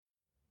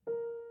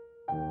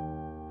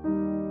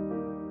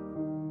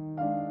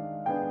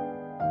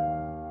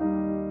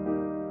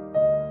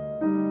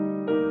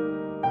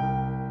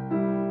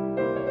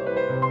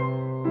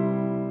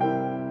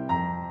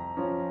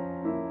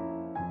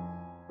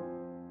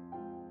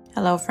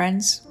Hello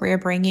friends, we are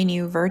bringing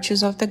you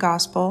Virtues of the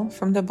Gospel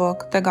from the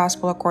book The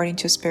Gospel According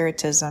to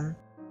Spiritism.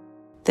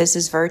 This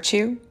is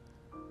Virtue,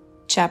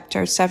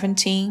 Chapter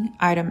 17,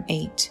 Item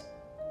 8.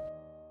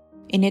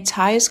 In its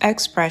highest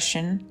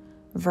expression,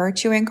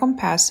 virtue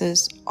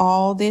encompasses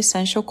all the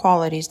essential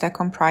qualities that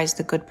comprise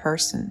the good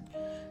person.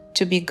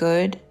 To be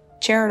good,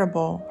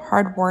 charitable,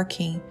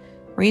 hardworking,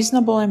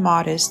 reasonable, and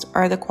modest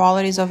are the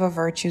qualities of a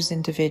virtuous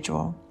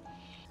individual.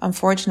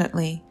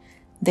 Unfortunately,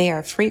 they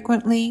are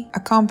frequently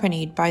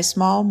accompanied by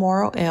small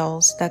moral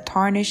ills that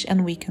tarnish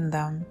and weaken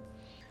them.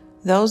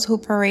 Those who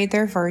parade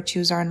their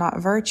virtues are not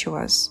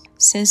virtuous,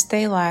 since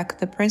they lack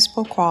the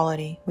principal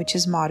quality, which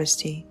is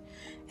modesty,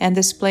 and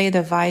display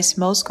the vice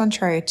most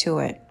contrary to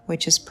it,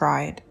 which is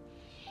pride.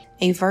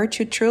 A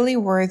virtue truly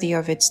worthy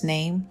of its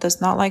name does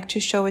not like to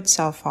show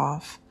itself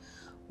off.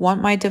 One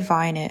might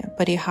divine it,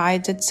 but it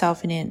hides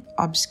itself in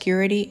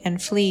obscurity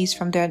and flees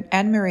from the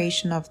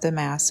admiration of the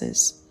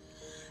masses.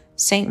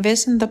 Saint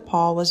Vincent de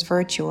Paul was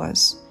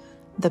virtuous.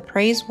 The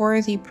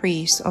praiseworthy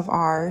priest of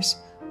Ars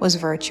was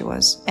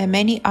virtuous, and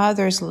many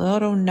others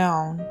little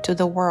known to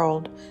the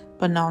world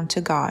but known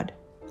to God.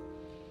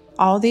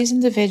 All these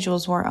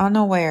individuals were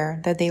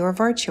unaware that they were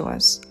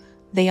virtuous.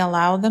 They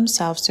allowed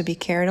themselves to be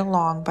carried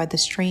along by the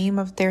stream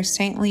of their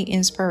saintly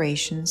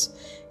inspirations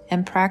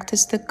and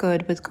practiced the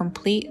good with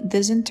complete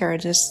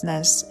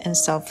disinterestedness and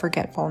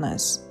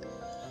self-forgetfulness.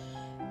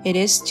 It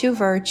is to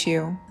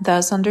virtue,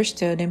 thus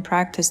understood in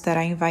practice, that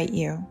I invite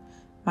you,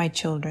 my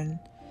children.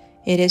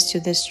 It is to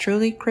this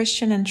truly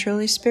Christian and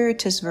truly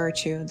Spiritist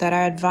virtue that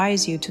I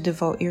advise you to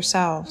devote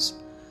yourselves.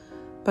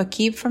 But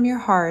keep from your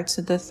hearts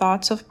the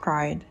thoughts of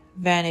pride,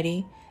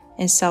 vanity,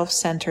 and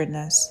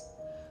self-centeredness,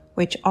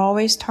 which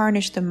always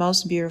tarnish the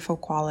most beautiful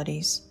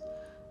qualities.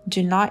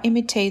 Do not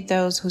imitate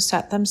those who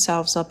set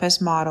themselves up as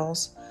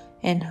models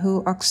and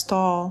who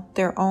extol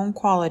their own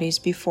qualities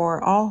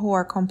before all who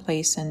are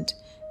complacent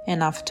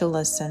enough to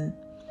listen.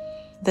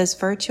 This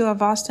virtue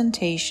of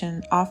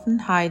ostentation often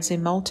hides a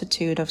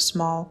multitude of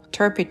small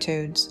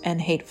turpitudes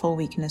and hateful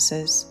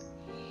weaknesses.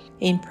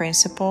 In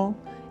principle,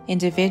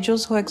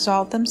 individuals who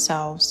exalt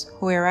themselves,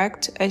 who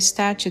erect a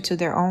statue to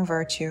their own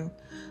virtue,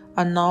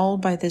 annul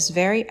by this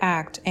very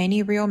act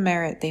any real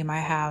merit they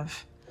might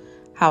have.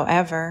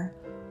 However,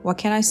 what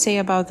can I say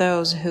about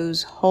those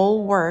whose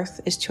whole worth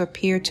is to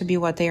appear to be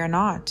what they are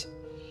not?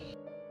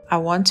 I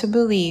want to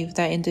believe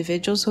that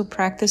individuals who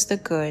practice the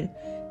good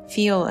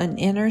feel an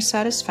inner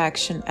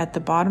satisfaction at the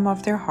bottom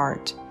of their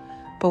heart,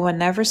 but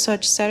whenever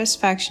such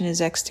satisfaction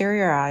is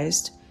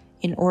exteriorized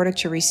in order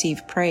to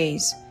receive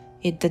praise,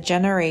 it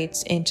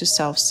degenerates into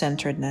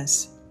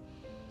self-centeredness.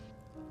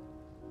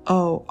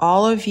 Oh,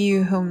 all of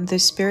you whom the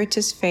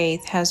Spiritist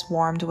faith has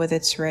warmed with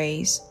its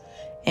rays,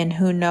 and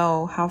who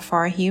know how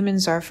far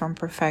humans are from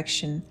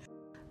perfection,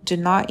 do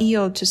not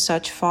yield to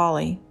such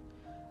folly.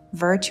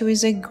 Virtue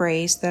is a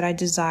grace that I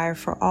desire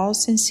for all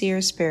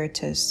sincere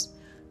Spiritists.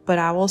 But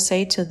I will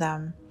say to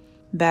them,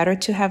 better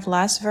to have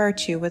less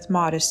virtue with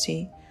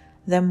modesty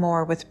than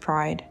more with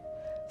pride,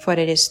 for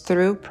it is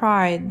through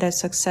pride that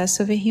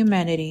successive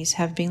humanities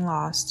have been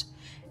lost,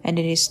 and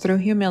it is through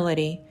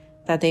humility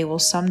that they will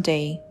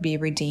someday be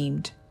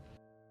redeemed.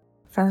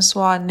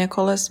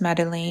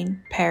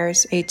 Francois-Nicolas-Madeleine,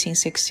 Paris,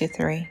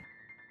 1863.